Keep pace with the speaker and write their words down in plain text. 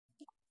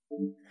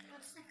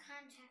What's the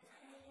contact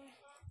for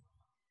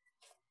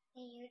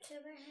a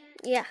YouTuber hat?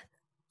 Yeah.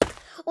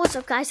 What's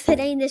up, guys?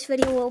 Today in this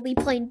video we'll be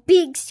playing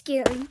Big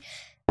Scary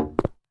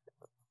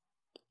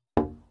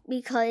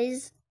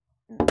because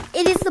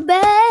it is the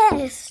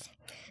best,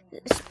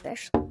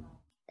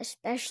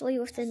 especially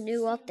with the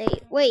new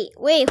update.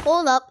 Wait,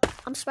 hold up!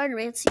 I'm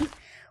Spider-Man. See?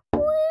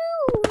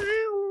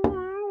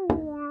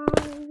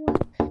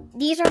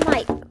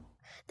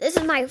 This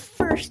is my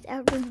first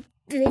ever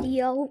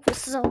video,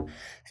 so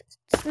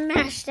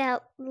smash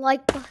that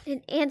like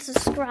button and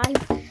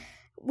subscribe.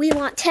 We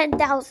want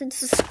 10,000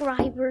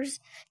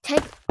 subscribers,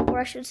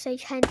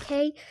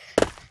 10K,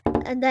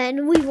 and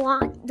then we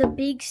want the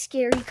Big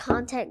Scary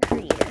content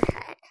creator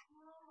hat.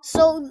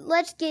 So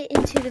let's get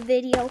into the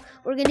video.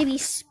 We're gonna be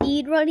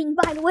speed running,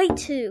 by the way,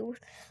 too.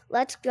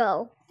 Let's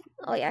go.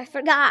 Oh yeah, I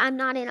forgot I'm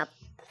not in a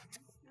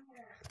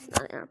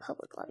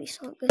public lobby,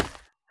 so I'm good.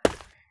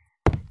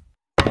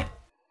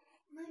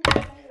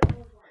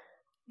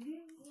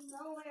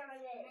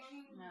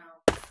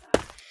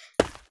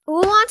 Who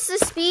wants to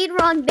speed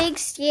run Big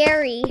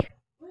Scary?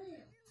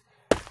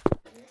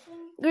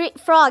 Great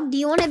Frog, do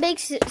you want a big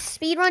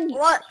speed run?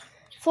 What?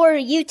 For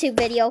a YouTube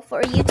video.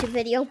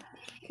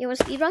 You want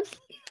to speed run?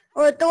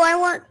 Or do I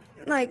want,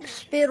 like,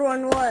 speed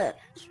run what?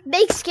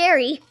 Big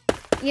Scary.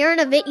 You're in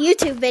a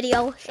YouTube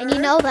video, and you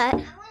know that.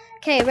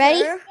 Okay, ready?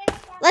 Sure.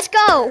 Let's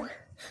go.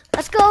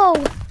 Let's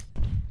go.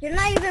 You're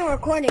not even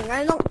recording.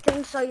 I don't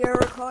think so you're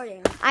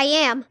recording. I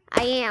am.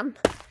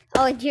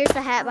 Oh, and here's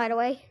the hat, by the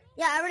way.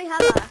 Yeah, I already have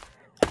that.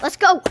 Let's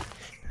go.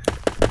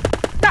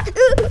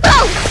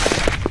 Oh!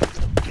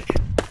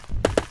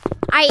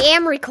 I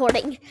am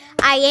recording.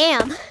 I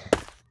am.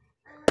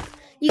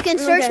 You can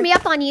search me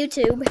up on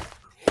YouTube.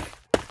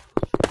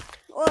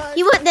 What?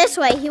 He went this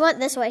way. You want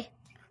this way?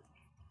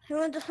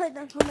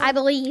 I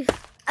believe.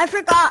 I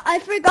forgot. I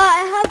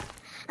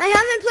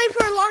haven't played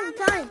for a long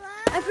time.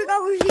 I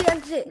forgot where's the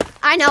exit.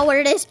 I know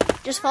where it is.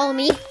 Just follow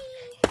me.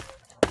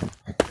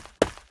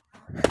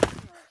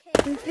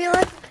 You feel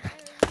it?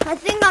 I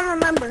think I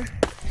remember.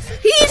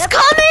 He's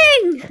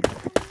coming!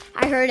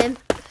 I heard him.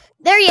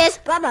 There he is.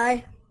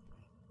 Bye-bye.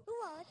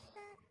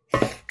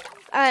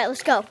 Alright,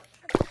 let's go.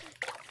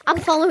 I'm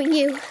following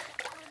you.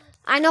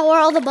 I know where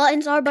all the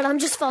buttons are, but I'm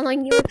just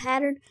following your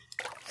pattern.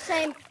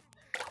 Same.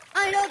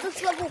 I know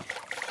this level.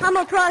 I'm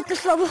a pro at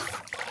this level.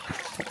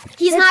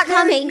 He's not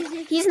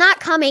coming. He's not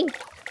coming.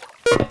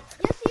 Yes,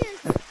 he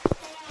is.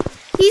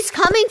 He's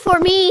coming for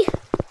me.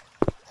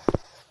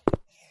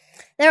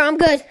 There, I'm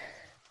good.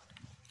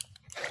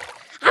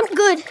 I'm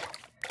good.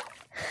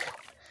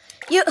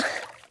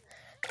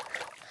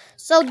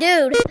 So,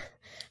 dude,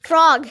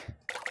 Frog,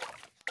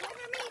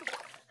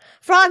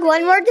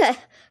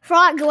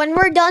 when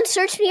we're done,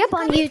 search me up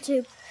on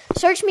YouTube.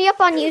 Search me up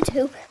on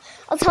YouTube.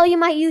 I'll tell you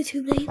my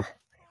YouTube name.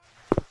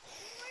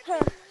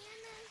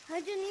 I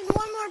just need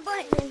one more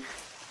button.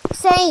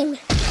 Same.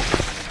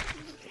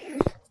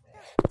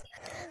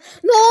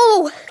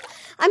 No,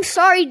 I'm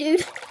sorry,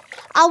 dude.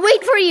 I'll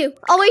wait for you.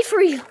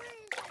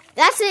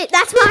 That's it.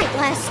 That's my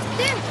last.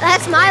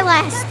 That's my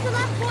last. That's the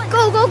last one.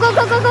 Go. Go.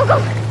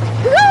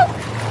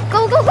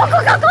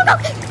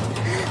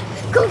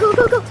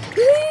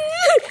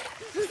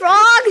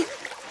 Frog.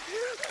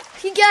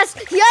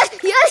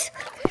 Yes.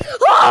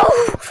 Oh,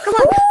 Come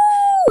on.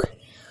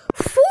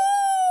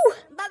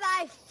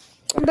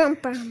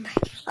 Bye.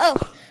 Oh.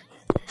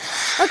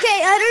 Okay,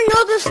 I don't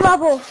know this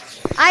level.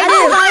 I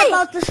don't know do.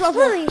 about this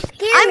level.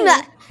 I'm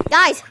the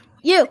guys.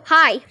 You.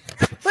 Hi.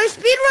 We're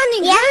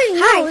speedrunning. Yeah.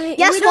 Hi.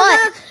 Guess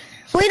what?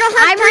 We don't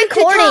have I'm time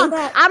recording. to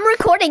talk. I'm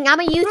recording. I'm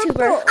a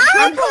YouTuber.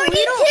 I'm recording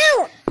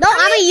too. No,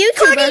 I'm a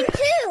YouTuber.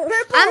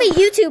 Purple. I'm a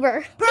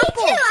YouTuber.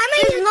 Purple.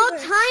 There's no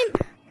time.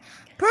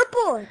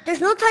 Purple. There's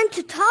no time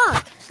to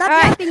talk. Stop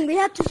yapping. We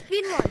have to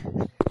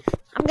speedrun.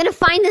 I'm gonna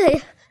find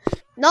the.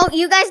 No,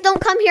 you guys don't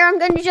come here. I'm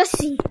gonna just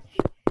see.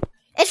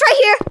 It's right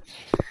here.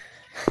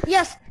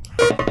 Yes.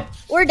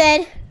 We're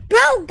dead.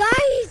 Bro,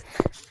 guys.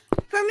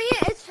 For me,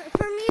 it's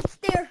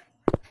there.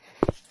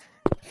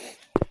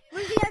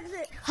 Where's the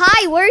exit?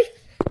 Hi,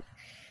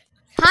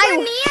 For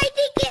me, I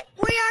think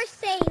we are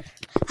safe.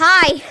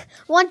 Hi.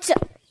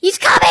 He's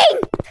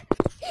coming.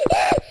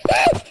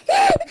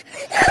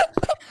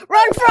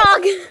 Run,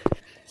 Frog.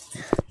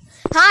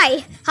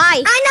 Hi.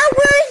 I know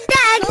where's the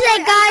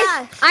exit, guys.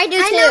 I do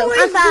too. I know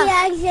where's the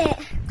exit.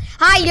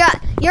 Hi,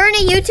 you're in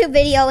a YouTube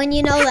video, and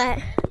you know that.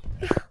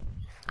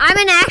 I'm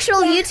an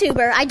actual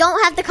YouTuber. I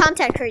don't have the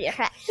content creator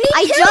hat.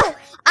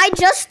 I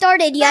just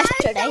started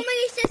yesterday. I have so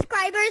many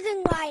subscribers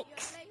and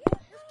likes.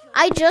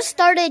 I just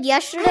started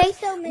yesterday.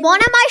 One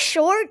of my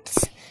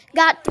shorts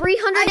got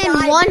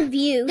 301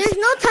 views. There's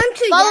no time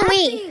to Follow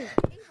yapping. me.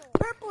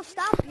 Purple,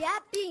 stop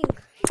yapping.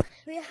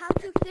 We have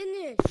to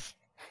finish.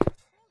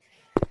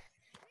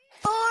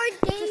 Or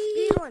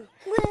they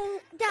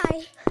will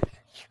die.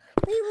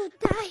 We will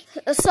die.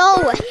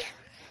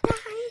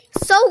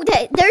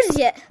 There's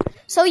it.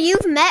 So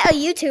you've met a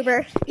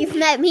YouTuber. You've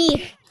met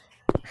me.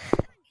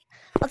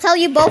 I'll tell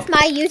you both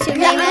my YouTube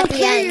name at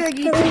the end.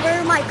 You're a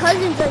YouTuber. My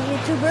cousin's a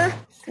YouTuber.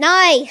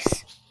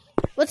 Nice.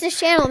 What's his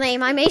channel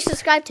name? I may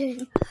subscribe to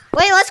him.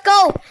 Wait, let's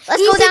go.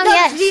 Let's go down.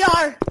 Yes.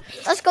 VR.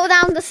 Let's go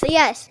down the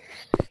yes.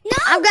 No,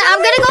 I'm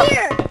gonna go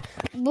here.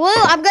 Blue.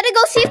 I'm gonna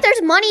go see if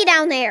there's money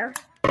down there.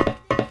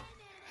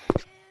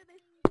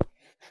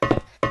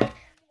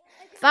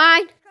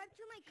 Fine.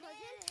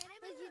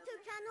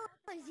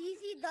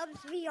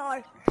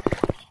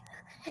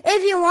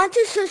 If you want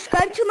to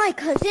subscribe to my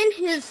cousin,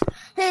 his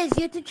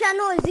YouTube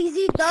channel is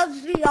Easy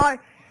Dubs VR.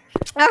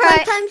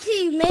 Alright. Sometimes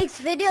he makes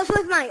videos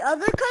with my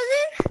other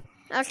cousin.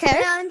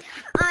 Okay. And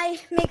I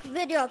make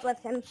videos with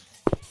him.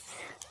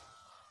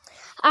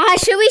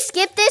 Should we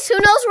skip this? Who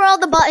knows where all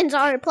the buttons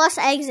are? Plus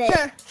exit.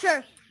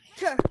 Sure.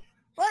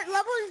 What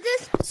level is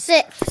this?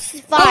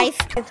 6, 5,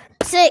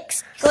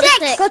 6. Go to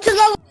 6. Go to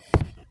level.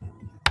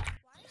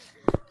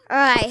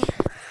 Alright.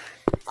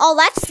 Oh,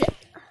 that's it.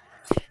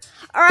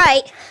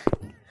 Alright.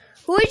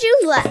 Who would you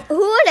let? Who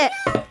would it?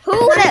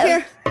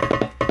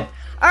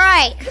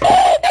 Alright.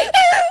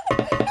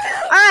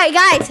 Alright,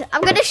 guys.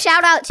 I'm gonna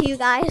shout out to you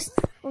guys.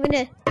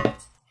 Alright.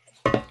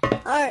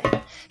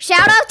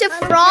 Shout out to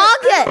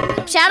Frog.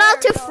 Shout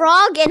out to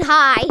Frog and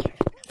Hi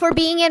for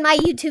being in my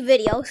YouTube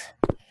videos.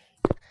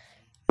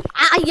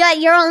 Yeah,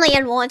 you're only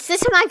in once.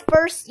 This is my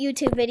first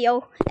YouTube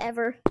video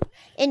ever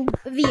in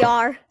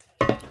VR.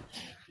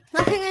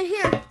 Nothing in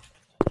here.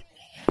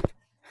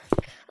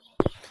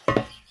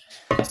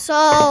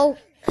 So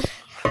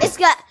it's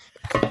got.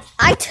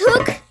 I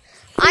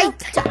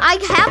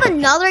have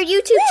another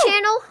YouTube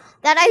channel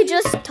that I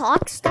just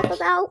talk stuff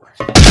about.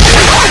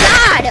 Oh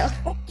God!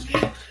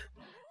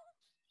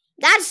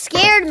 That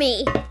scared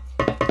me.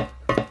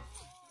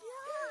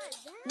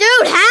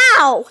 Dude,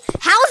 how?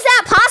 How is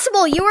that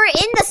possible? You were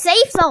in the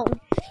safe zone.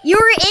 You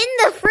were in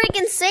the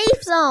freaking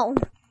safe zone.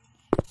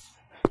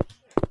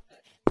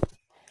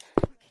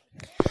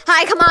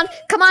 Hi, come on,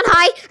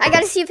 hi. I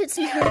gotta see if it's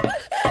in here.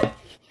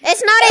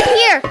 It's not in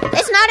here.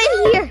 It's not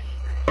in here.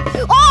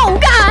 Oh,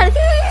 God.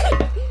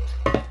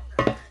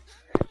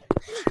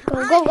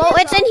 Go.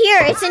 It's in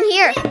here. It's in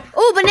here.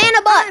 Ooh,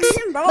 banana bucks.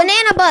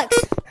 Banana bucks.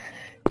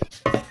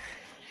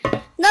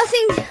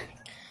 Nothing.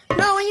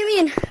 No, what do you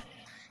mean?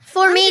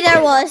 For me,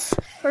 there was.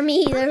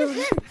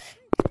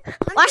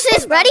 Watch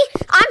this. Ready?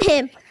 I'm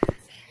him.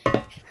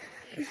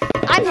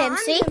 I'm him,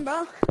 see? Him,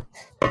 bro.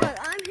 But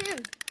I'm him.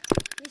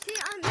 You see,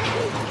 I'm him.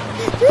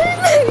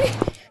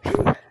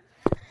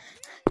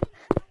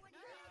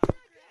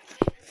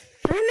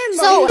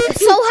 So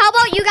how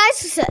about you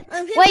guys?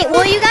 Wait,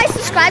 will you guys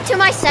subscribe to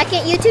my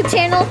second YouTube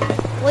channel?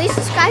 Will you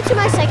subscribe to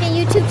my second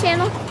YouTube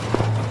channel?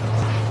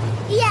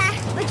 Yeah.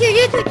 What's your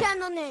YouTube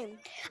channel name?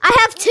 I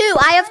have two.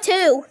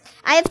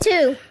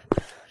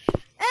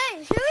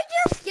 Hey, should we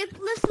just skip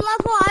this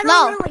level? I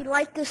don't really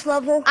like this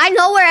level. I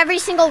know where every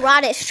single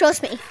rod is.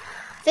 Trust me.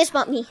 Fist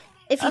bump me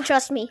if you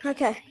trust me.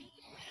 Okay.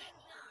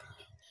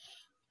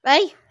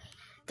 Ready?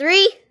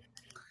 3,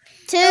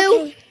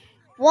 2,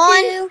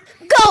 1,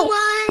 go!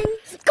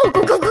 Go!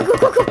 Get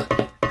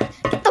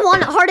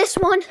the hardest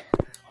one,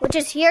 which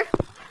is here.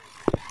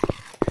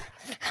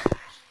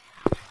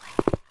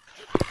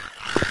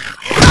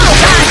 Oh,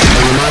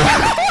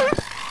 God!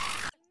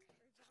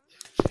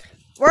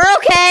 We're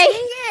okay.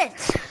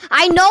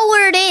 I know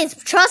where it is.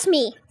 Trust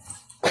me.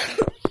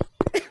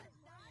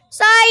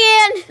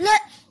 Cyan!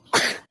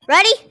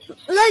 Ready?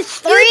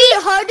 Let's do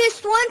the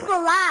hardest one for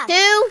last.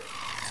 2.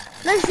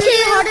 Let's do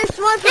the hardest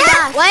one for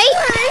last. Wait.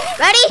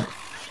 Ready?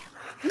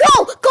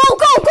 Go!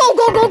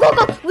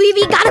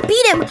 We gotta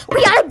beat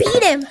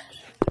him.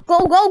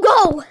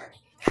 Go.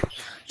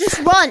 Just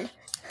run.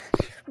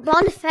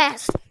 Run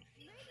fast.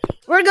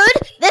 We're good?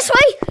 This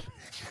way.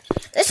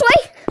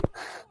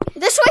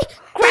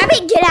 Grab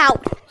it, get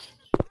out.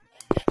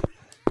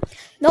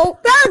 No.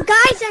 Bro,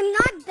 guys, I'm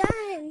not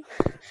done.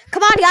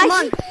 Come on, guys. Come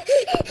on.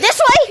 This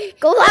way.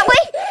 Go that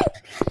way.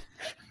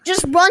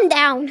 Just run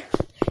down.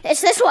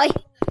 It's this way.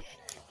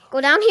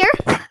 Go down here.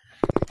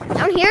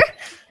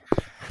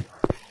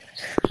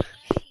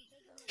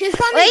 He's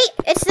coming. Wait,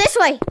 it's this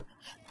way.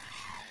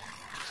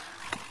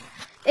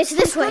 We should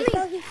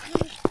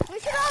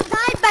all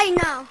die by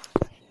now.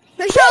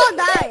 We should all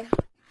die.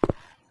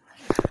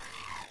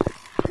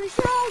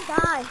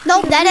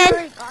 Nope, dead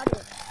end.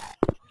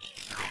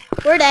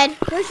 We're dead.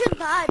 We should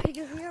die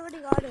because we already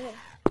got it.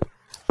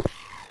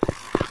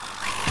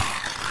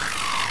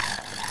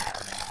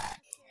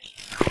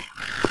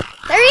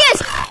 There he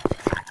is.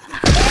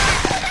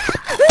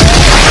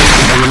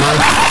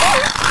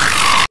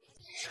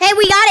 Hey,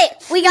 we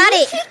got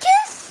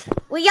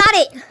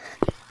it.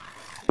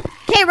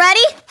 Okay,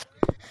 ready?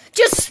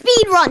 Just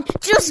speed run.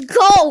 Just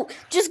go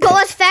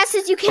as fast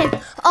as you can.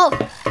 Oh.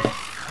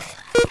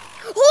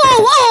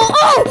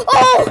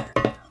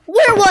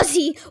 Where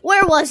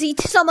was he?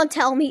 Someone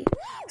tell me.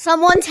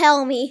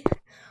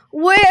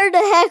 Where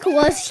the heck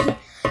was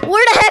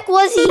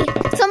he?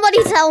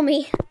 Somebody tell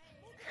me.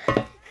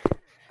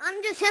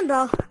 I'm just him,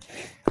 bro.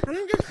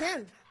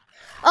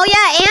 Oh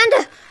yeah,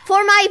 and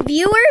for my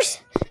viewers,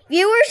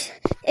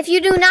 if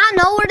you do not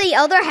know where the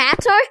other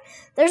hats are,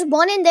 there's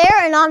one in there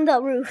and on the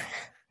roof.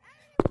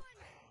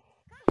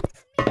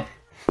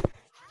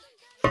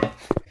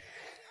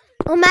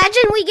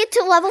 Imagine we get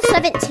to level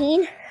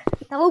 17.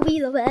 That would be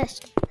the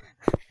best.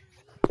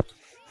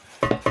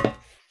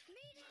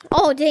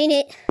 Oh, dang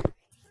it.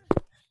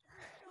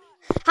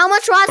 How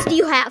much rods do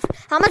you have?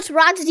 How much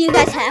rods do you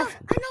guys have?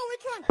 I know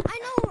which one. I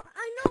know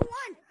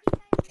one.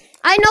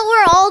 I know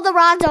where all the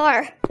rods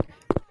are.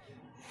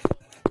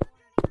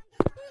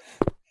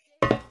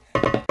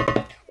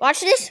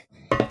 Watch this.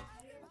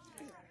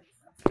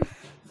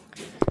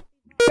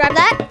 Grab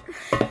that.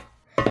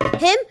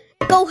 Him.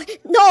 Go.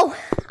 No,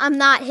 I'm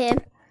not him.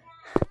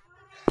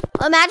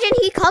 Imagine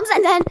he comes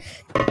and then...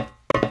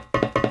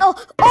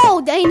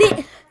 Oh, dang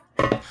it.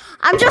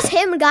 I'm just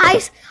him,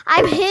 guys.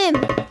 I'm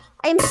him.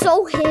 I'm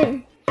so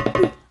him.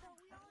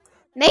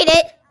 Made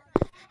it.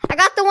 I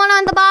got the one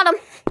on the bottom.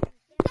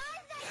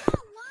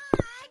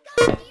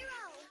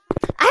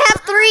 I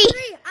have three.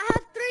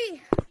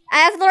 I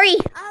have three.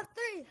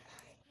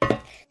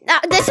 Now,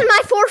 this is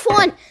my fourth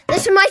one.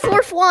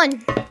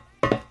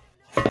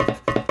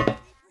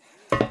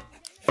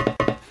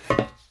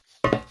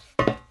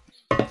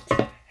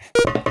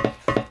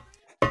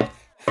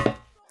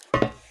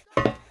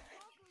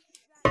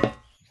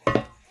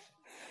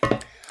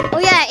 Oh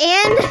yeah,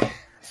 and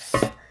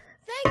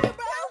Thank you,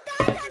 bro.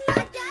 Guys, I'm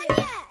not done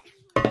yet.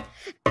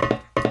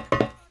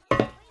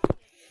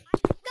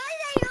 Guys,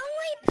 I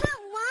only put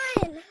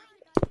one.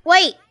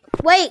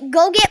 wait,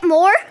 go get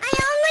more. I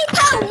only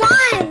put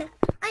one.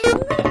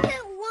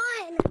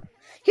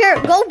 Here,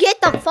 go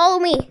get them. Follow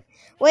me.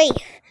 Wait.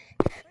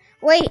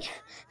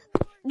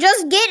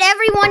 Just get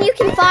everyone you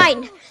can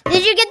find.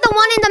 Did you get the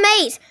one in the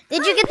maze?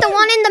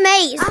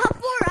 I have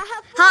four.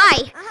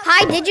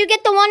 Hi, did you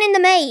get the one in the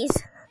maze?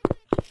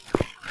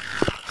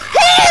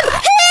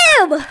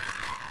 Him!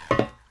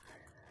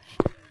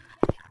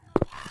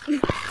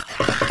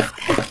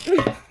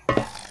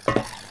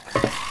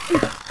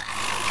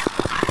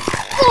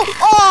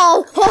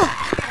 Oh!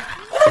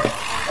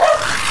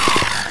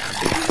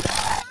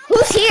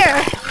 Who's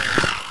here?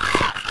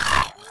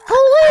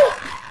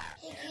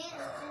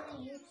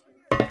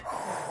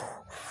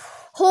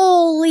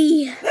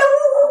 Holy!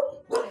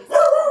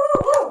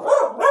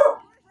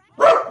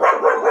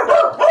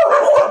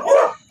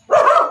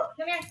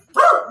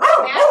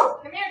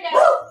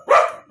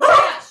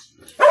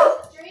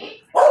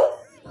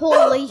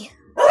 Holy!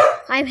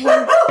 I'm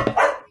him.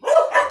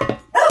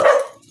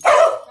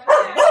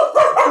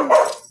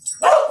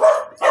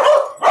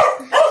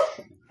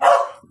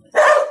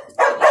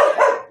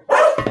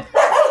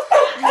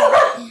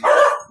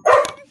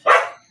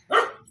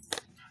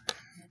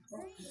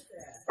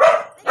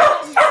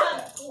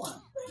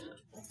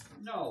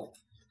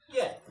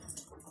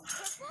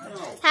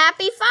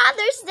 Happy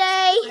Father's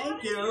Day!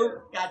 Thank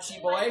you,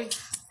 Gotchi boy.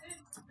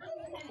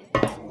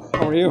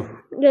 How are you?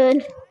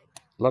 Good.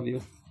 Love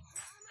you.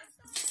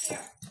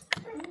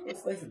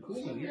 It's nice and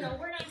cool in here.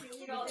 We're not going to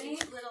eat all these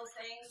little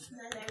things. And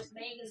then there's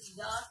Megan's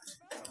duck.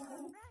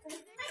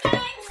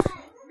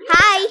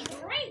 Hi.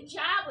 Great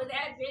job with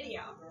that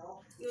video.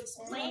 You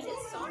explained it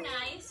so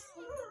nice.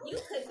 You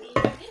could be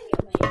a video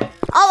maker.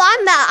 Oh,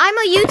 I'm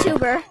a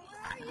YouTuber.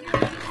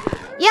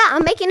 Yeah,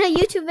 I'm making a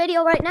YouTube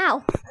video right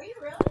now. Are you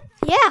really?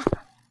 Yeah.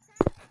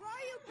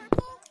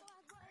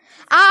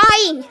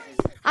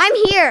 I'm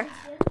here.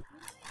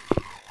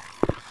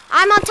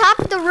 I'm on top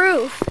of the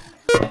roof.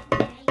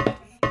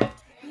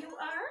 You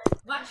are?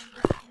 Watch.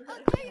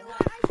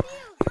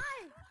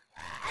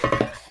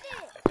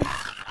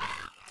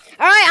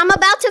 Alright, I'm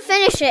about to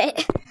finish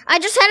it. I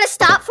just had to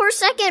stop for a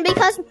second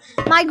because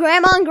my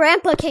grandma and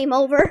grandpa came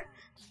over.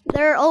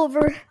 They're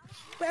over.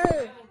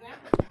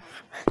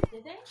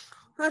 Did they?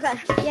 Okay.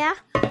 Yeah.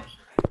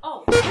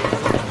 Oh.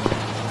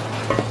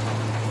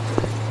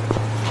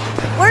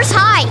 Where's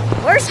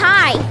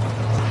Hi?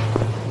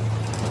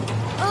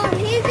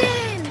 He's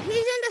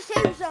in the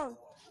same zone.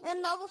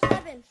 In level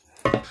 7.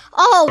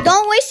 Oh,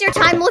 don't waste your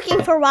time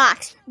looking for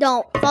rocks.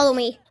 Don't. Follow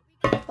me.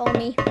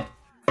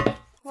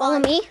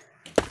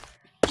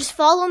 Just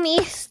follow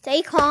me.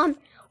 Stay calm.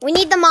 We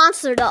need the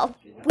monster, though.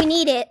 We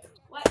need it.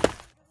 What?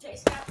 Jay,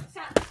 stop.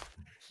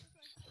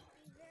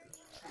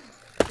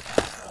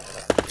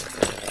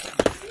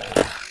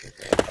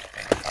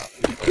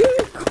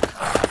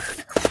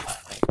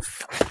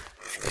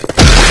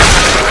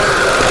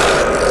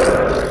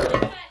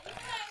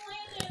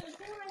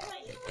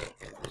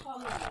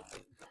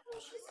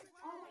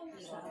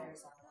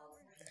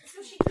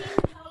 So she came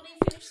and helped me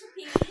finish the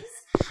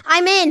peas.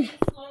 I'm in.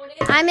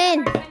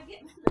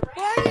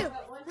 Where are you?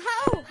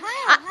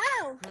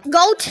 How?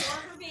 Goat.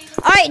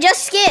 Alright,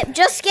 just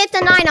skip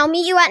the 9. I'll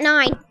meet you at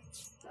 9. No.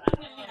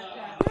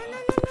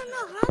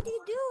 How do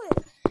you do it?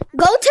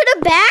 Go to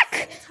the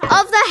back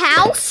of the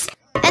house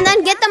and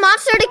then get the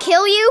monster to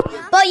kill you,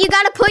 but you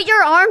gotta put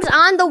your arms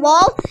on the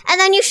wall and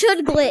then you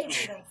should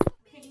glitch.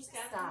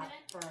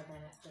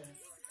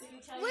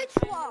 Which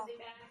wall?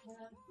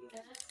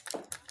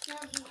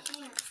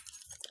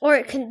 Or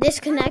it can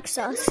disconnects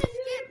us.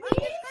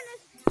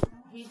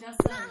 He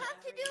doesn't. How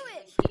to do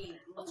it?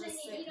 Well, then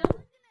you eat them.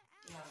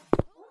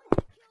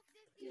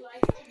 You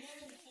like them?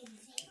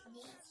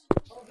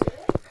 Oh,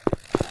 good.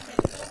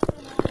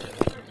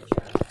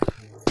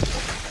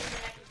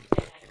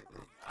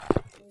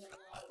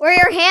 Were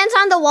your hands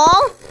on the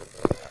wall?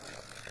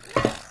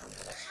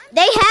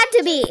 They had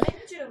to be. I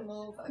need you to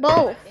move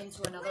Both.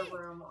 into another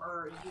room,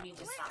 or you need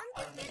to stop.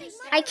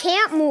 I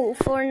can't move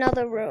for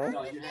another room.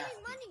 No, you have to.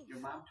 Your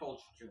mom told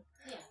you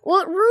to.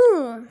 What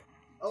room?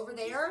 Over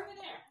there?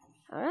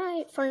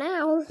 Alright, for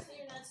now. So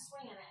you're not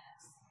swinging at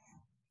us.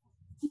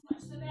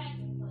 Watch the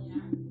vacuum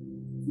cleaner.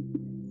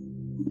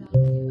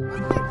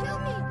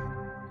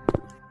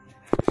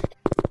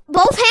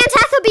 Both hands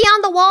have to be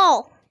on the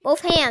wall.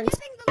 Both hands.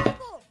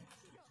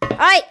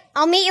 Alright,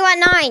 I'll meet you at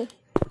 9.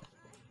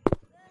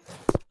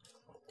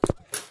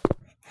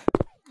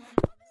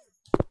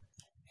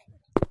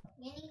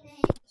 Many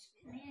things.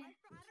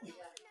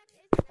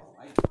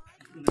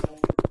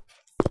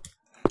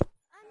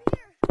 Come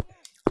here.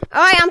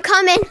 Alright, I'm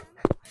coming.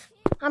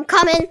 I'm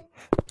coming.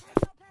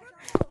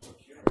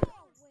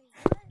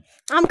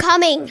 I'm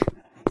coming.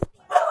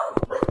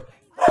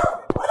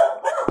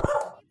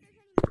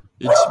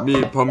 It's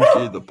me,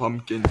 Pumpkin the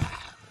Pumpkin.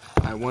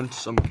 I want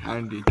some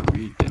candy to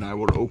eat and I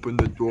will open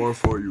the door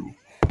for you.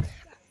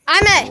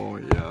 I'm it. Oh,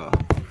 yeah.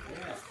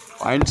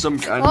 Find some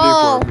candy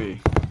Whoa. for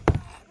me.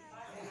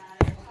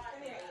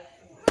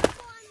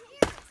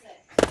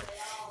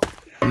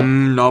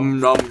 Nom nom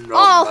nom.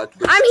 Oh, that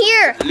was I'm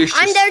here. delicious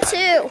I'm there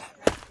candy. too.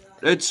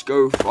 Let's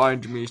go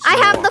find me some I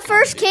have more the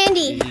first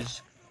candy.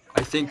 please.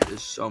 I think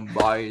there's some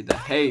by the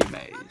hay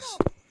maze.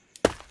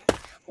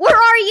 Where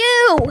are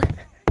you?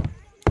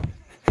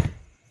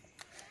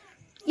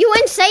 You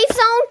in safe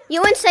zone?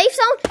 You in safe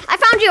zone? I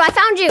found you. I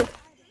found you.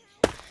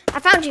 I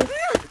found you.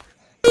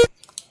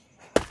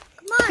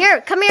 Come on.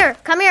 Here, come here.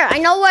 Come here. I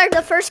know where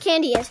the first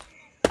candy is.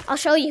 I'll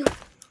show you.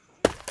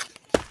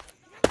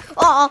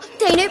 Oh,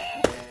 dang it.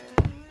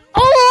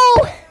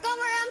 Oh! Go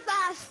around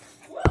fast.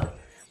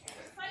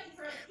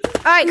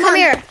 All right, come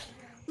here.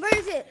 Where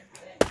is it?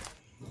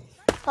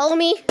 Follow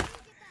me.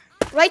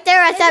 Right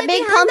there at that Is it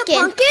big behind the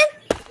pumpkin.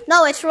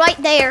 No, it's right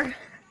there.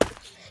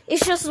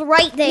 It's just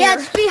right there. Yeah,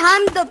 it's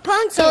behind the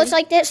pumpkin. So it's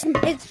like this.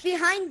 It's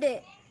behind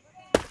it.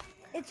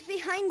 It's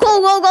behind Go,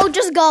 go, go.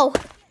 Just go.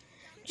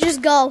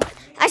 Just go.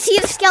 I see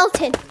the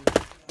skeleton.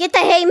 Get the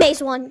hay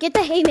maze one. Get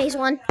the hay maze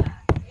one. it.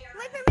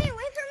 Wait for me,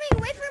 wait for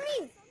me, wait for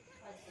me.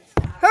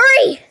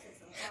 Hurry.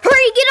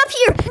 Hurry, get up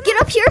here.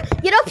 Get up here.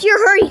 Get up here.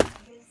 Hurry.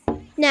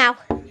 Now.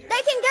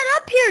 They can get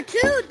up here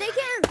too. They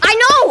can. I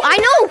know. I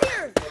know. Up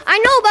here. I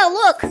know, but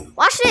look.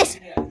 Watch this.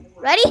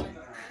 Ready?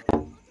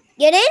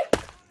 Get in.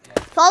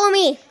 Follow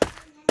me.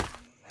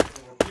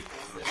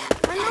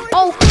 I know where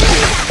Oh.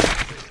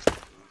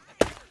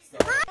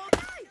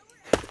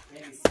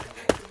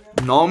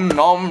 Nom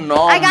nom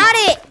nom. I got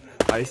it.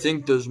 I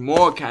think there's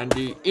more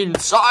candy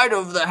inside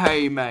of the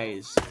hay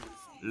maze.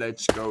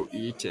 Let's go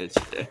eat it.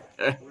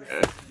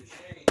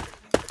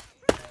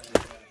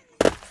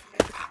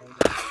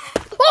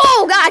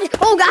 Oh, God.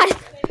 Oh, God.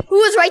 Who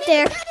was right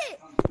there? Get it.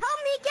 Help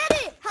me get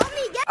it. Help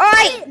me get All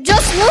right. it.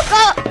 Just look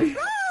up. Go.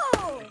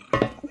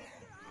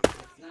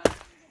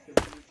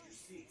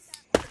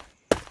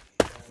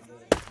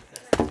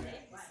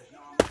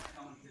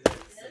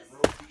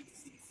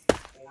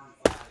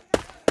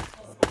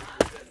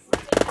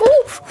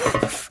 Ooh.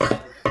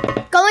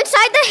 Go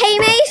inside the hay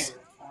maze.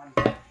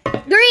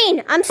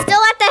 Green, I'm still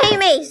at the hay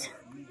maze.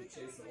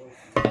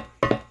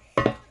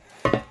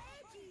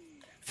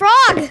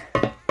 Frog.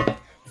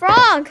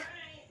 Frog.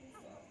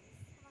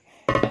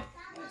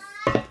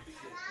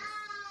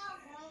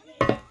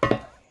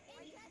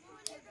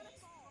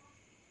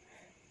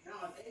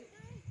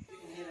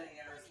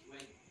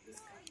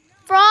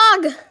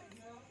 Frog.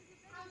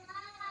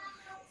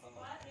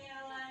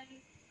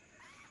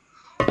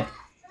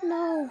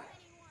 No.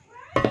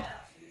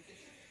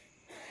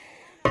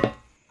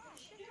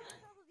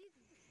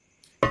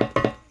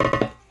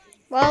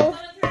 Well,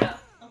 I'm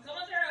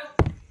coming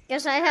through.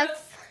 guess I have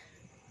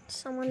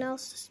someone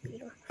else to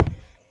speed run.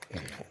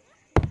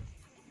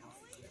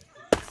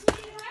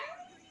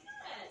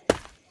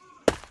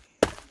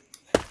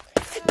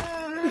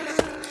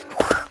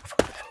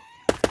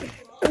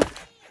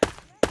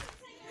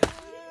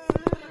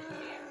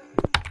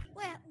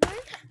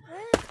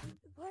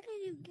 Where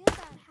did you get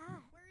that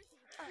hat?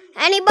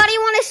 Anybody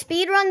want to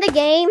speed run the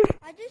game?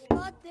 I just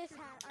got this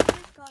hat. I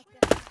just got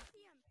this hat.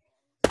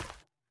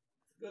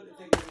 Good to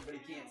think everybody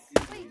can't see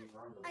when you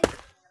run. I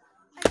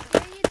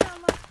swear you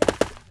don't like this.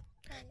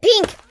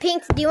 Pink,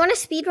 Pink, do you want to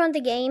speed run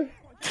the game?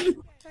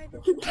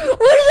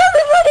 Where's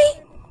everybody?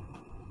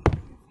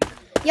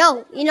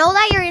 Yo, you know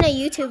that you're in a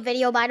YouTube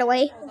video, by the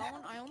way?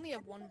 I only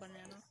have one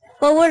banana.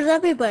 Well, where's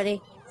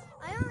everybody?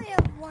 I only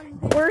have one.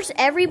 Where's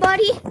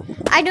everybody?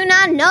 I do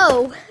not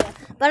know,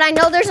 but I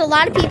know there's a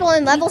lot of people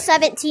in level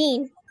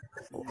 17.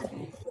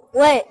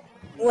 Wait,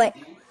 what?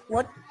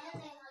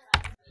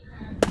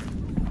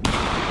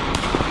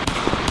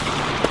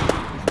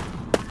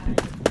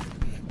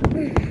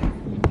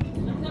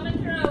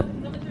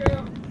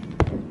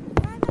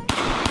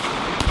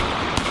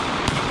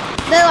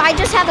 Though I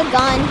just have a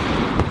gun.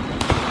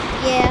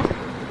 Yeah.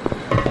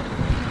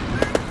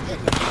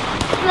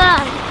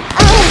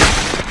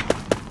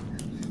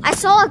 I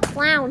saw a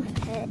clown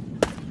pet.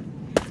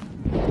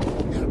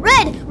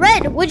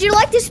 Red, would you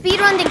like to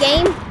speedrun the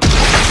game?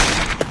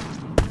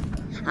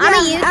 I'm a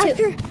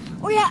YouTuber.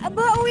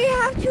 But we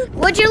have to.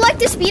 Would you like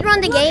to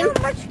speedrun the game? Look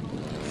how much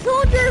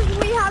soldiers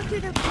we have to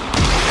do.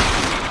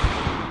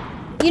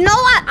 You know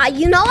what?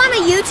 You know I'm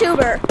a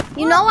YouTuber.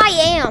 You know I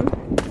am.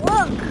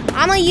 Look.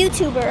 I'm a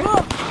YouTuber.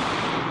 Look.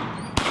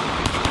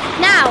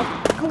 Now,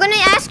 I'm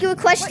gonna ask you a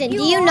question. What,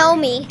 Do you know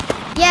me?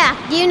 Yeah,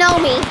 do you know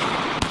me?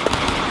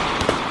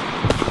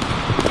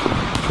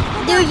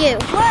 Do you?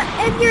 What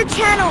is your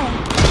channel?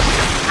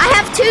 I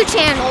have 2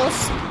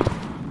 channels.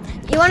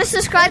 You wanna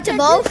subscribe to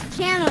both?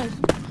 Channels.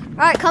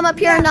 Alright, come up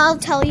here and I'll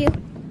tell you.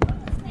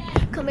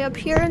 Come up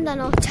here and then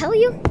I'll tell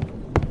you.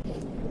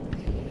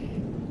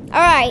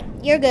 Alright,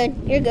 you're good.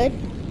 You're good.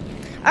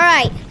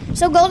 Alright,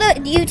 so go to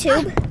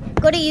YouTube.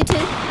 Go to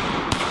YouTube.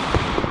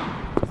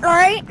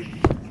 Alright.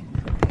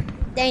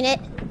 Dang it.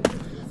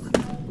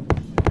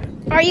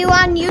 Are you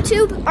on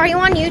YouTube? Are you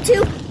on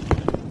YouTube?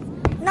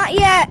 Not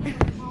yet.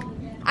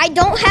 I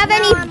don't have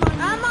any.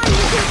 I'm on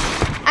YouTube.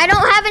 I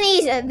don't have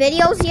any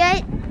videos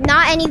yet.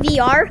 Not any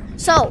VR.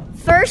 So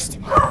first,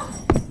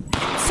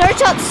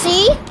 search up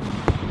C.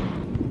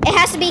 It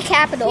has to be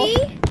capital. C?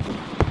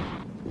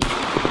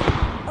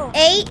 Oh.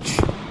 H.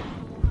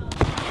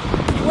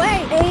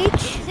 Wait.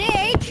 H.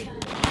 C-H?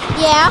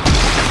 Yeah.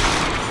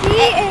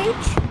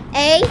 C-H.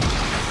 A.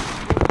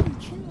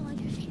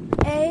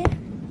 A.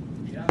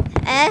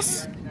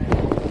 S.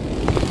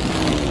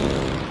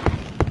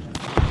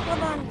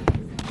 Hold on.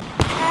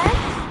 S.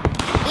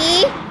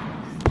 E.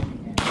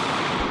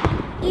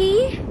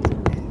 E.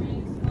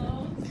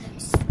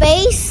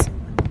 Space.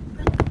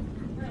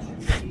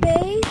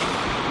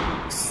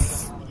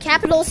 Space.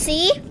 Capital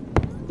C.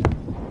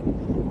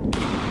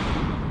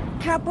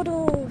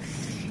 Capital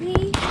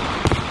C.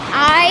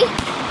 I.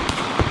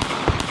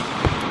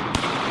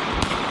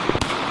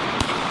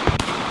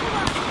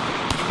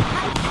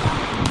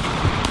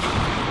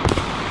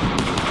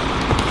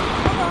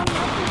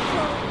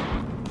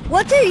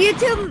 What's your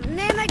YouTube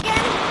name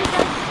again?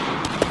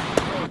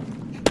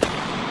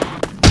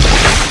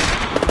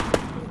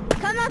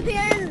 Come up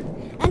here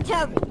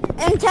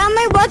and tell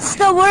me what's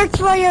the words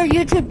for your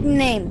YouTube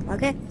name,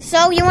 okay?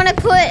 So you want to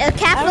put a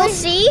capital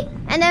C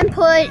and then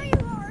put.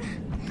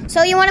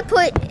 So you want to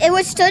put.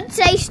 It should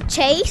say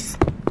Chase.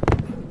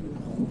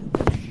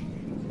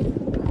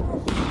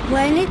 Do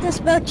I need to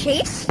spell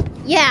Chase?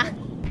 Yeah.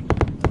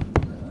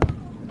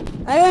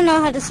 I don't know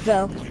how to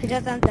spell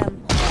because I'm dumb.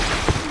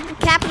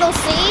 Capital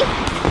C.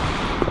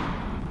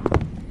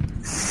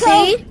 So,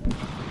 C.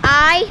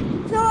 I.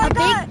 So I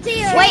got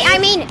C. Wait, I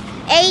mean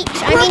H.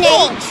 I mean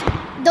H.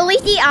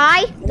 Delete the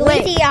I.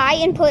 Delete the I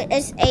and put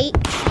as H.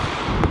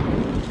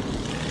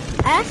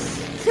 S.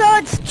 So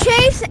it's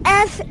Chase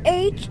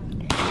S-H-C-H.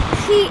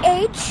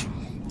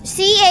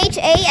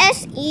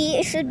 C-H-A-S-E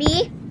it should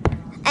be.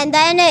 And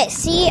then it's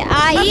C-I-E.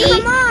 Oh,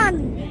 come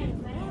on.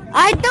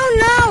 I don't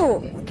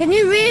know. Can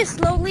you read it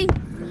slowly?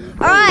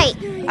 Alright,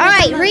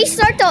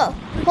 restart the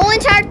whole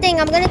entire thing.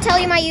 I'm going to tell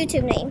you my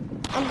YouTube name.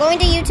 I'm going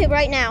to YouTube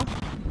right now.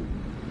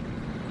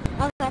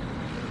 Okay.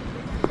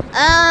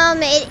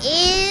 It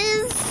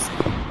is...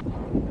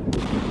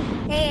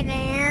 Hey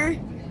there.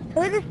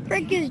 Who the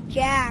frick is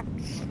Jax?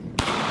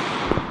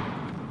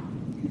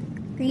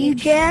 Are you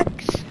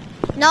Jax?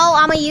 No,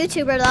 I'm a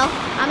YouTuber though.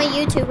 I'm a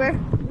YouTuber.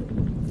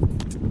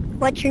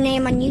 What's your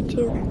name on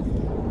YouTube?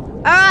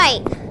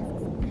 Alright.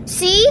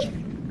 C?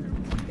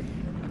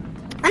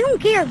 I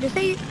don't care. Just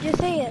say it.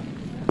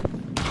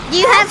 Do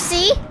you have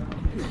C?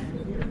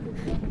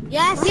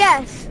 Yes.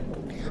 Yes.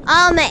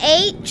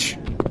 H?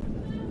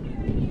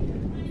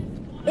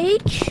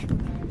 H?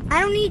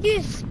 I don't need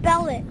you to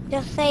spell it.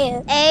 Just say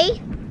it. A?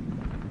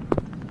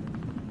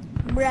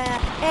 Bruh.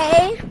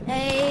 A.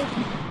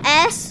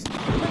 S?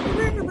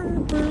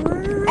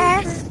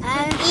 S.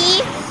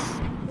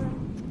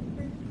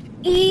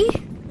 E?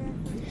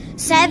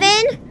 7?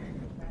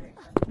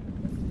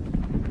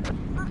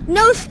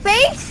 No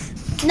space?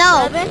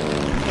 No. 7.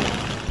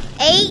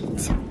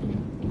 8?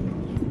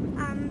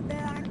 I'm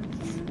back.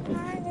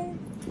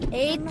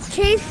 8.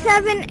 Chase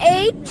 7,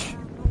 8.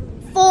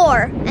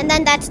 4. And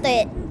then that's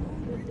it.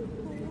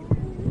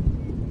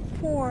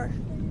 4.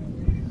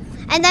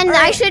 And then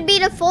I should be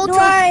the full...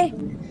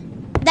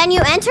 Then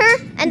you enter,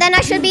 and then I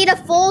should be the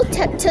full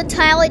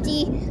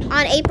totality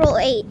on April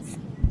 8th.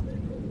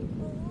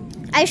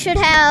 I should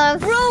have...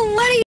 Bro,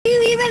 what are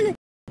you even...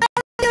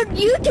 Your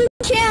YouTube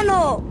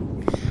channel?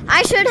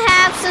 I should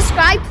have...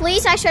 Subscribe,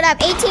 please. I should have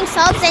 18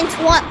 subs and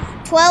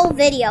 12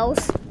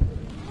 videos.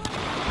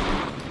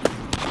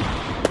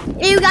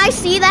 Do you guys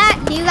see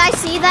that? Do you guys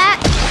see that?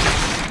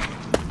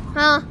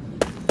 Huh?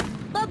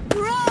 But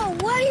bro,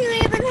 what do you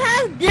even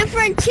have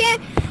different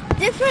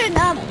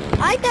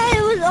I thought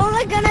it was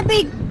only gonna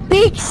be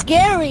Big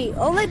Scary.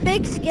 Only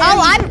Big Scary.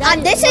 Oh,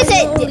 this is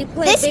it.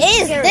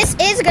 This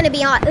is gonna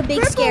be on a Big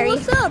Purple, Scary.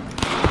 What's up?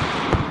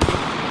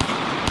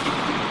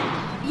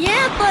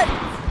 Yeah,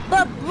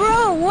 but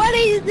bro, what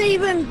is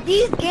even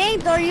these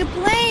games are you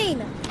playing?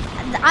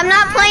 I'm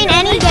not playing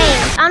any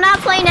games. I'm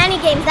not playing any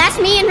games. That's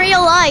me in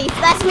real life.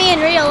 That's me in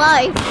real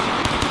life.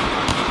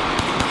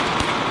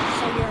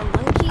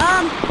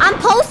 I'm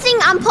posting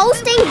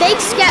big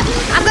scary.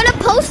 I'm gonna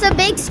post a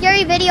big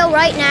scary video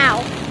right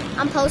now.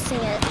 I'm posting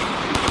it.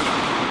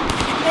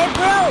 Hey,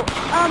 bro.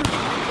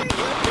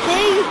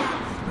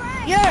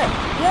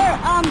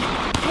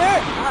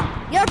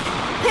 Your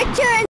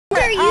picture and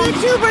your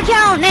YouTube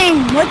account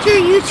name. What's your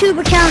YouTube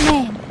account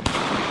name?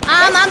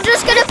 I'm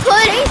just gonna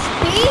put.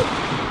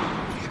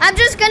 I'm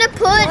just gonna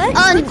put a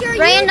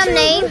random YouTube?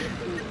 name.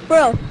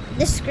 Bro.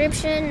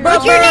 Description.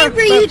 What's your name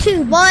for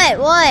YouTube? What?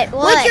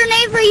 What's your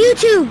name for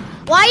YouTube?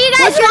 Why you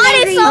guys What's your want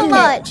name it for so YouTube?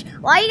 much?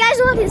 Why you guys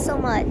want it so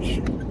much?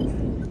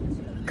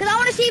 Cause I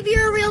want to see if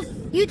you're a real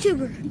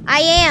YouTuber.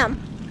 I am.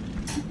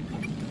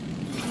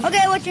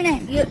 Okay, what's your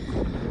name?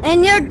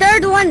 And your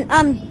third one,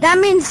 that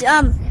means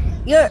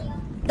your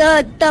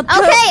the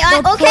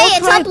Okay,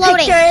 it's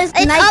uploading.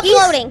 It's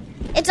uploading.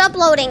 It's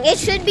uploading. It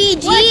should be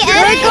G.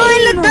 We're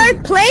going to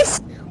third place.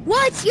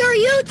 What's your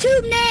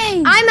YouTube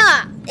name?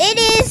 It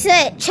is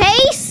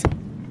Chase.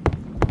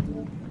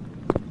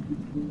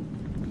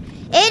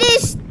 It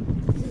is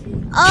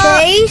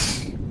Chase.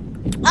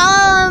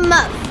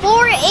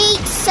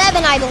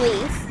 487, I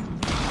believe.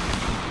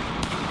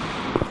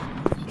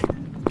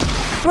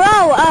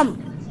 Bro,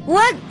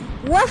 what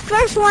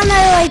first one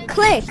I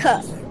click?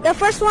 The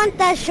first one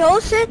that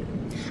shows it?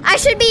 I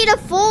should be the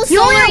full You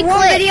only story have one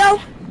clip. video?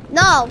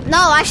 No,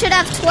 I should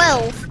have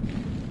 12.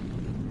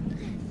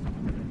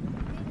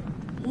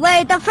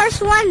 Wait, the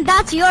first one,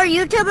 that's your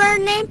YouTuber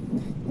name?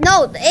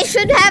 No, it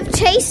should have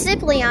Chase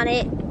Sipley on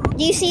it.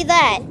 Do you see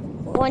that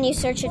when you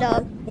search it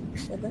up?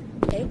 7,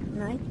 8,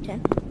 9,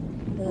 10.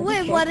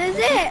 Wait, what is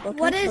it?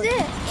 What is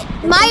it?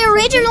 My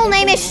original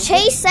name is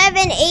Chase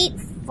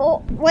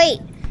 784. Wait.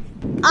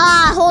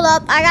 Hold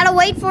up. I gotta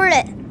wait for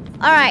it.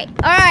 All right.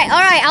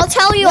 I'll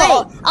tell you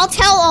all. I'll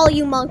tell all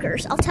you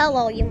monkers.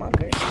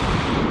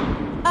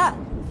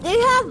 Do you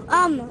have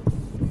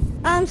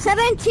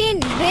 17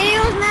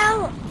 videos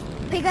now?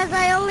 Because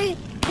I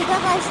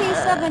see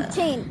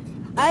 17.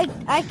 I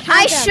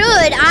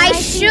should.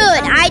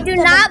 I do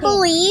not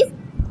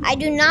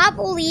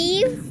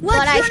believe.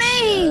 What's your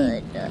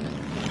name?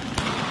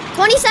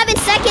 27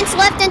 seconds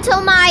left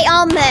until my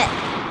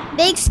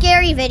big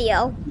scary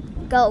video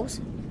goes.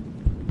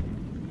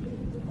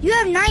 You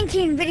have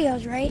 19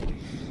 videos, right?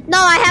 No,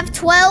 I have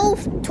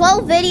 12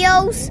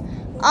 videos.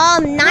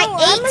 I'm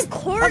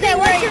recording. Okay,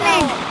 what's your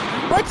name?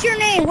 What's your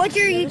name? What's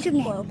your YouTube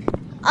name?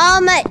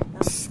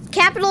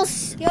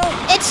 Capitals. Yo,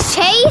 It's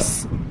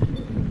Chase.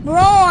 bro,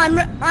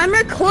 I'm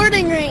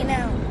recording right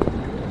now.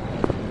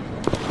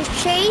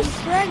 It's Chase,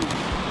 right?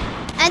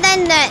 And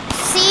then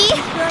C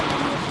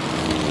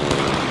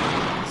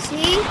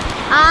C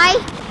I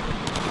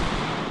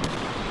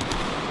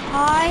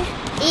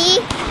E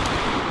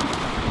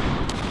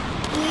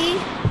E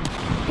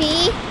B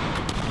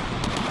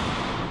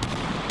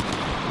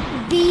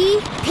B.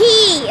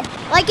 P,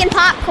 like in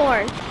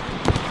popcorn.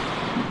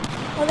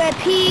 Okay,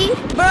 P.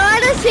 Bro, I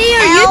don't see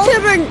your L.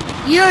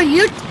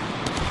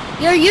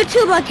 your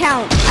YouTube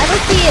account. I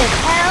don't see it.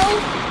 L.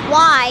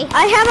 Y.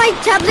 I have my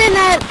tablet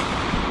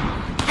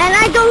and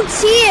I don't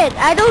see it.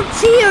 I don't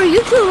see your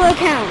YouTube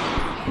account.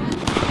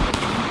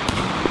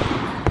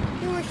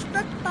 You were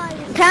struck by.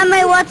 Tell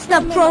me what's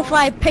the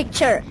profile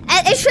picture.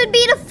 And it should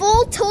be the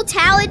full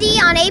totality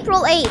on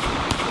April 8th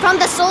from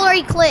the solar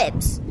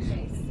eclipse.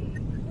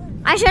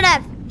 I should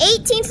have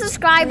 18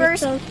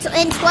 subscribers and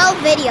 12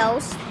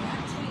 videos.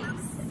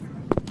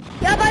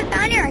 Yeah, but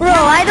bro,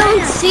 I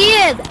don't see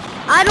it.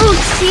 I don't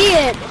see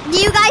it. Do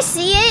you guys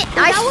see it?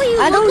 I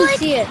don't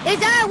see it. Is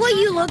that what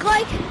you look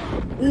like?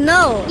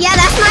 No. Yeah,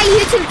 that's my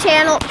YouTube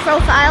channel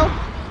profile.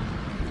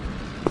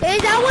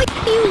 Is that what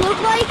you look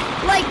like?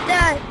 Like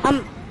that?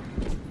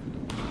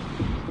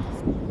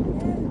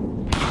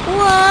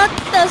 What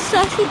the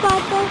sassy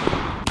papa?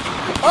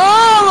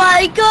 Oh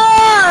my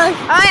god!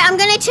 Alright, I'm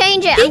gonna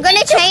change it.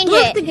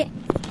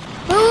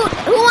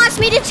 Who wants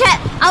me to check?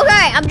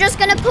 Okay, I'm just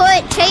gonna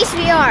put Chase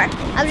VR.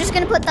 I'm just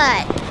gonna put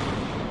that.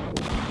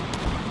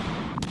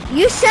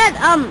 You said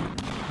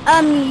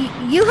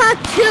you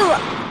have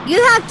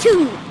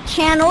two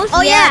channels.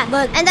 Oh yeah,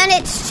 but and then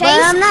it's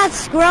Chase. I'm not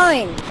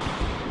scrolling.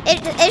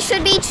 It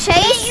should be Chase.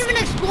 Can't even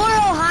explore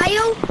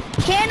Ohio.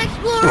 Can't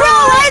explore. Bro,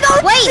 Ohio. I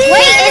don't wait, see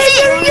wait, it. is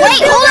it?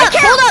 Wait,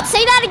 hold up.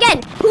 Say that again.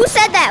 Who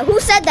said that?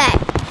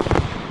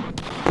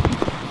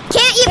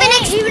 Can't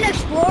even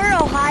explore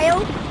Ohio.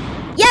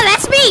 Yeah,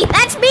 that's me.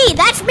 That is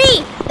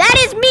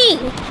me.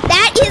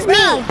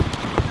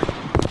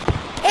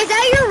 Is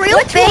that your real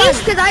face?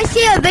 Because I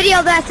see a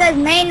video that says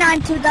May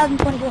 9,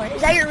 2024.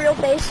 Is that your real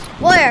face?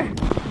 Where?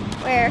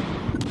 May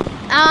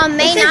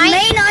 9? May 9,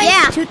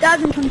 yeah.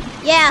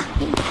 2024. Yeah.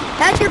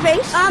 That's your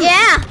face?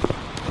 Yeah.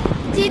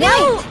 Did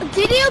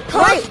you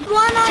post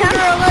one on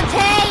Gorilla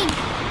Tag?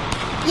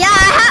 Yeah,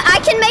 I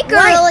can make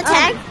Gorilla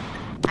Tag.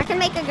 I can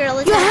make a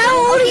Gorilla Tag.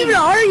 How old even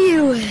are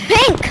you?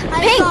 Pink.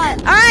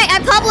 Alright, I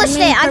published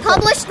it. I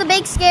published the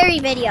big scary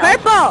video.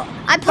 Purple.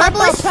 I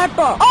published.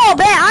 Purple. Oh,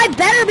 man, I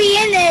better be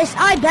in this.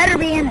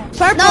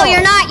 Purple. No,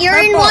 you're not. You're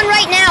in one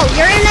right now.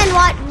 You're in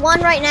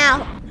one right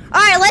now.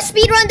 Alright, let's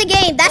speedrun the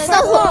game. That's the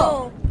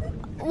whole.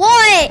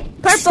 What?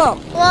 Purple.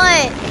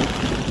 What?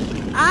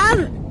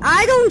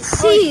 I don't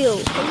see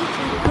you.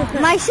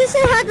 My sister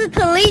had to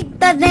delete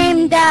the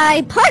name that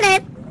I put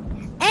it.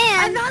 And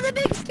I found the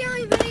big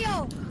scary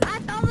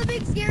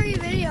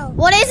video.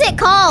 What is it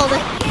called?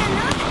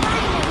 Cannot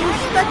find it. You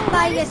stuck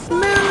by a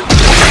smooth.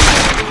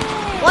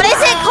 What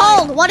is it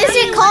called? What is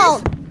it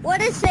called?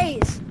 What it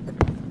says?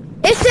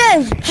 It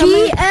says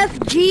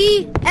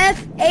GFGFHFF.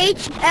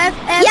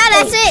 Yeah,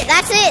 that's it.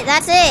 That's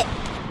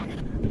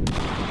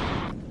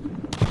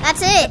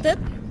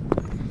it.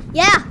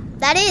 Yeah,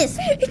 that is.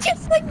 It's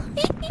just like.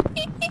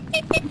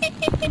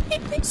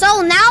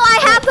 So now I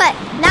have it.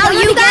 Now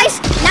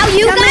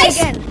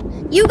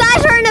you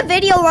guys are in a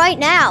video right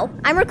now.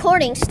 I'm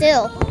recording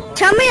still.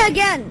 Tell me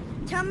again.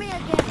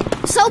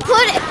 So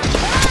put it.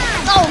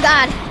 Oh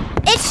God.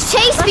 It's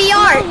Chase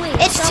VR.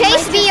 It's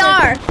Chase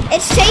VR.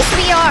 It's Chase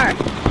VR.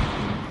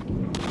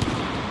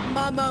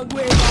 Mama,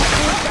 where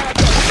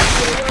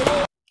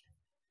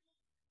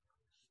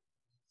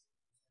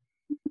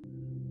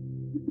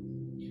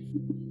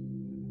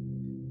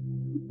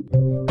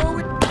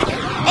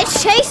It's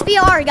Chase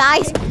VR,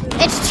 guys.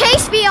 It's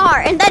Chase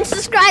VR. And then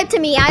subscribe to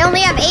me. I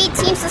only have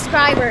 18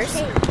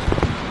 subscribers.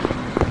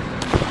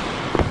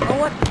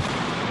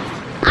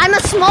 I'm a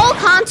small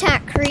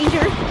content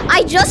creator.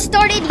 I just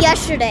started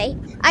yesterday.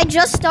 I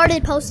just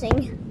started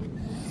posting.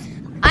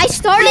 I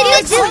started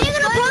this. When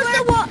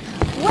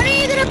are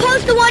you gonna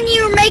post the one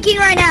you're making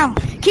right now?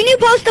 Can you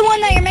post the one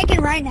that you're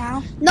making right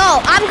now?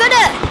 No, I'm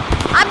gonna.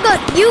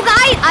 You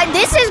guys,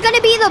 this is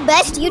gonna be the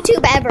best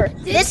YouTube ever.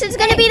 This is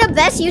gonna be the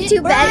best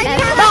YouTube ever.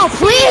 No,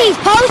 please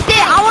post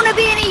it. I want to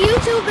be in a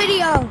YouTube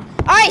video.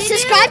 All right,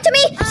 subscribe to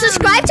me.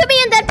 Subscribe to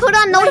me, and then put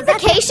on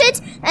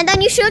notifications, and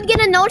then you should get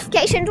a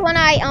notification when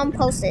I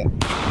post it.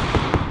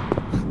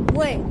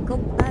 Wait, go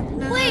back.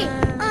 Wait,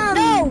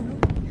 No.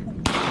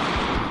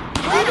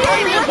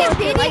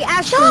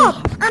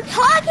 Stop! I'm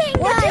talking,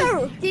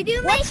 guys. Did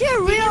you make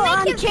your real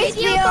Chase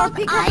VR?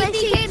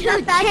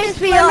 Chase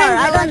VR.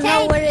 I don't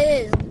know what it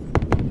is.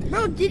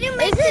 Bro, did you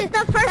make it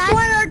the first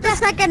one or the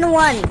second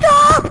one?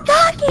 Stop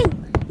talking.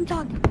 I'm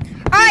talking.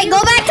 All right,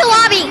 go back to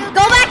lobby.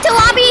 Go back to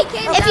lobby.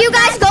 If you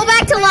guys go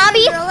back to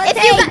lobby,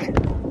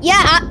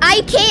 yeah,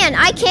 I can.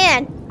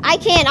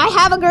 I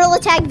have a girl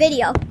attack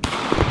video.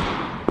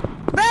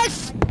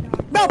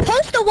 Bro,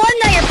 post the one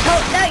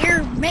that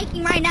you're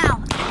making right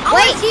now. I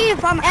want to see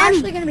if I'm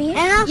actually gonna be in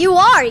it. You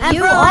are.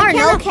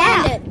 No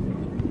cap.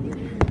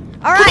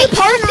 All right,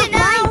 post it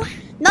now.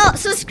 No,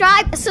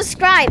 subscribe.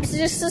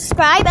 Just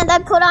subscribe and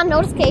then put on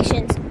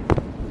notifications.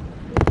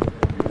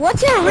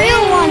 What's your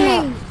real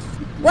one?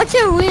 What's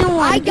your real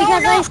one? I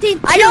don't know.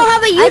 I don't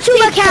have a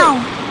YouTube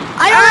account.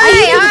 All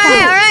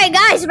right,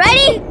 guys,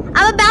 ready?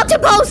 I'm about to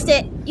post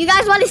it. You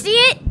guys want to see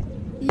it?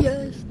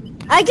 Yes.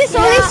 I just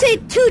only see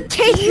 2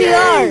 Chase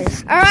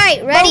VRs. All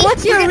right, ready? But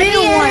what's your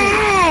real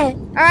one?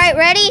 All right,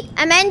 ready?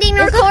 I'm ending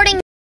recording